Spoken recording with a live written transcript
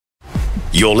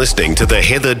You're listening to the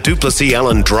Heather Duplessis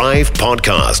Allen Drive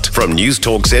podcast from News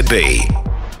Talk ZB.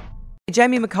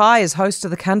 Jamie Mackay is host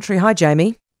of The Country. Hi,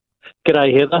 Jamie.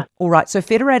 G'day, Heather. All right, so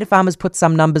Federated Farmers put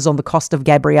some numbers on the cost of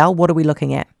Gabrielle. What are we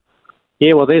looking at?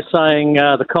 Yeah, well, they're saying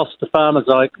the cost to farmers,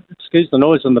 excuse the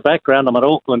noise in the background, I'm at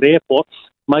Auckland Airport,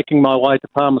 making my way to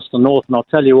Palmerston North, and I'll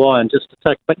tell you why in just a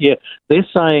tick. But yeah, they're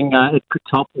saying it could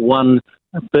top $1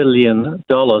 billion,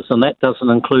 and that doesn't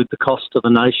include the cost to the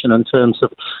nation in terms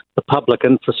of the public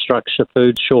infrastructure,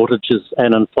 food shortages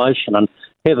and inflation. And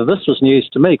Heather, this was news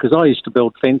to me because I used to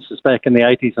build fences back in the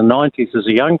 80s and 90s as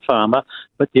a young farmer,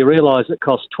 but you realise it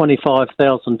costs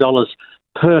 $25,000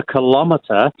 per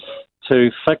kilometre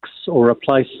to fix or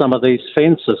replace some of these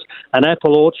fences. An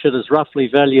apple orchard is roughly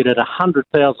valued at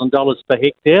 $100,000 per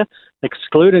hectare,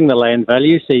 excluding the land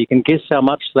value, so you can guess how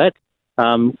much that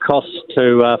costs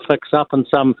to fix up, and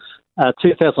some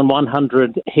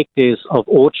 2,100 hectares of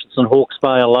orchards in Hawke's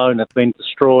Bay alone have been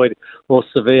destroyed or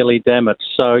severely damaged.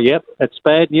 So, yep, it's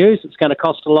bad news. It's going to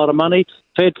cost a lot of money.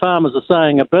 Fed farmers are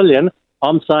saying $1 billion.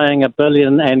 I'm saying $1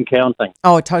 billion and counting.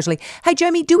 Oh, totally. Hey,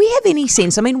 Jamie, do we have any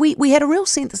sense? I mean, we had a real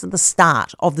sense at the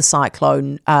start of the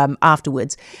cyclone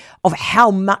afterwards of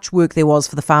how much work there was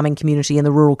for the farming community and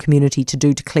the rural community to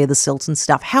do to clear the silt and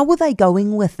stuff. How were they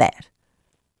going with that?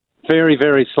 Very,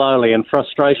 very slowly, and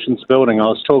frustration's building. I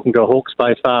was talking to a Hawke's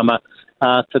Bay farmer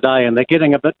today, and they're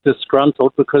getting a bit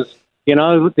disgruntled because, you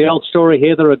know, the old story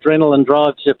here, the adrenaline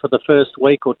drives you for the first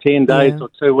week or 10 days or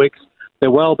 2 weeks. They're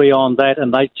well beyond that,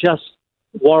 and they just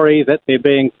worry that they're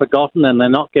being forgotten and they're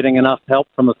not getting enough help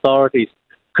from authorities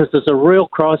because there's a real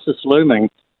crisis looming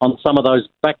on some of those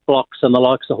back blocks and the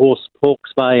likes of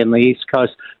Hawke's Bay and the East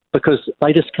Coast because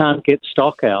they just can't get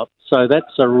stock out. So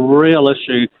that's a real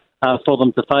issue for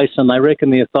them to face, and they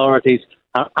reckon the authorities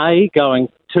are A, going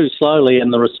too slowly in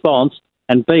the response,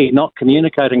 and B, not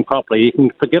communicating properly. You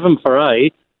can forgive them for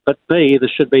A, but B, there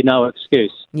should be no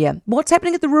excuse. Yeah. What's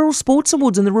happening at the Rural Sports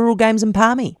Awards and the Rural Games in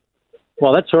Palmy?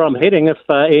 Well, that's where I'm heading if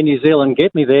Air New Zealand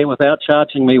get me there without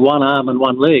charging me one arm and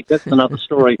one leg. That's another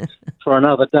story for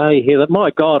another day here. That,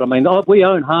 my God, I mean, we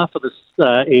own half of this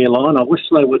airline. I wish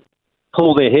they would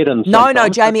pull their head in. No,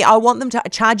 Jamie, I want them to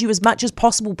charge you as much as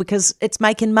possible because it's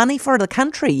making money for the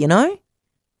country, you know?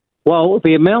 Well,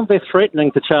 the amount they're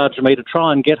threatening to charge me to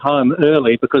try and get home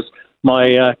early because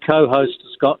my co-host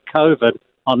has got COVID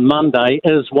on Monday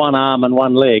is one arm and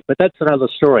one leg. But that's another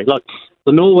story. Look,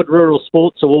 the Norwood Rural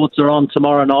Sports Awards are on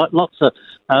tomorrow night. Lots of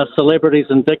celebrities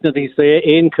and dignities there.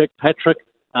 Ian Kirkpatrick,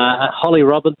 Holly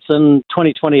Robinson,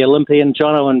 2020 Olympian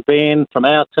John Owen Bairn from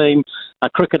our team,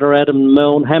 cricketer Adam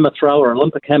Milne, hammer thrower,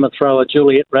 Olympic hammer thrower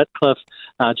Juliet Ratcliffe,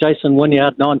 Jason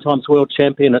Wynyard, 9 times world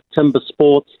champion at Timber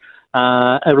Sports,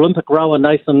 Olympic rower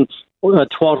Nathan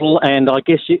Twaddle, and I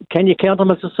guess, can you count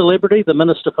him as a celebrity? The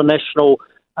Minister for National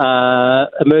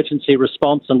Emergency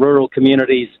Response and Rural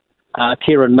Communities,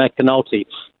 Kieran McAnulty.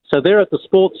 So they're at the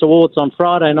Sports Awards on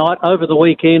Friday night. Over the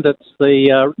weekend, it's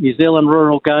the New Zealand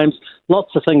Rural Games.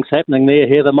 Lots of things happening there.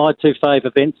 Here, my two favourite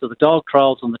events are the dog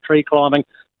trials and the tree climbing,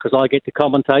 because I get to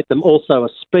commentate them. Also a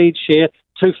speed share,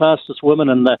 2 fastest women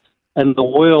in the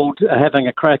world having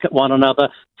a crack at one another.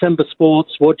 Timber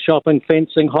sports, wood chopping,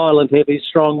 fencing, Highland heavy,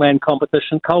 strongman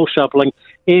competition, coal shoveling,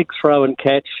 egg throw and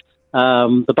catch.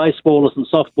 The baseballers and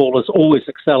softballers always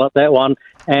excel at that one.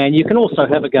 And you can also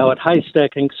have a go at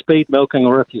haystacking, speed milking,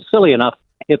 or if you're silly enough,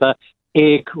 Heather,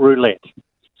 egg roulette.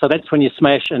 So that's when you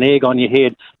smash an egg on your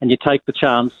head and you take the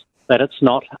chance that it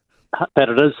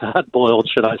is hard-boiled,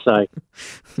 should I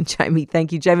say. Jamie,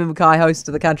 thank you. Jamie Mackay, host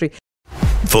of The Country.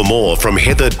 For more from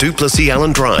Heather Duplessis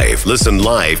Allen Drive, listen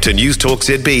live to News Talk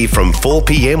ZB from 4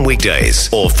 p.m.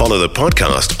 weekdays or follow the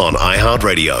podcast on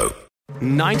iHeartRadio.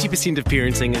 90% of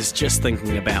parenting is just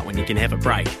thinking about when you can have a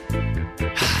break.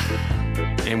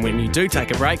 And when you do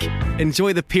take a break,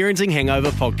 enjoy the Parenting Hangover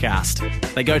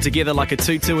podcast. They go together like a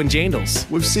tutu and jandals.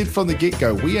 We've said from the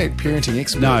get-go, we ain't parenting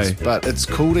experts, but it's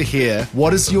cool to hear,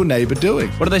 what is your neighbour doing?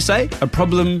 What do they say? A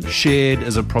problem shared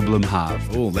is a problem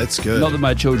halved. Oh, that's good. Not that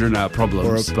my children are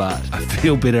problems, but I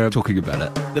feel better talking about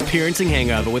it. The Parenting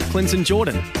Hangover with Clinton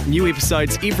Jordan. New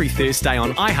episodes every Thursday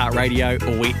on iHeartRadio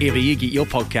or wherever you get your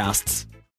podcasts.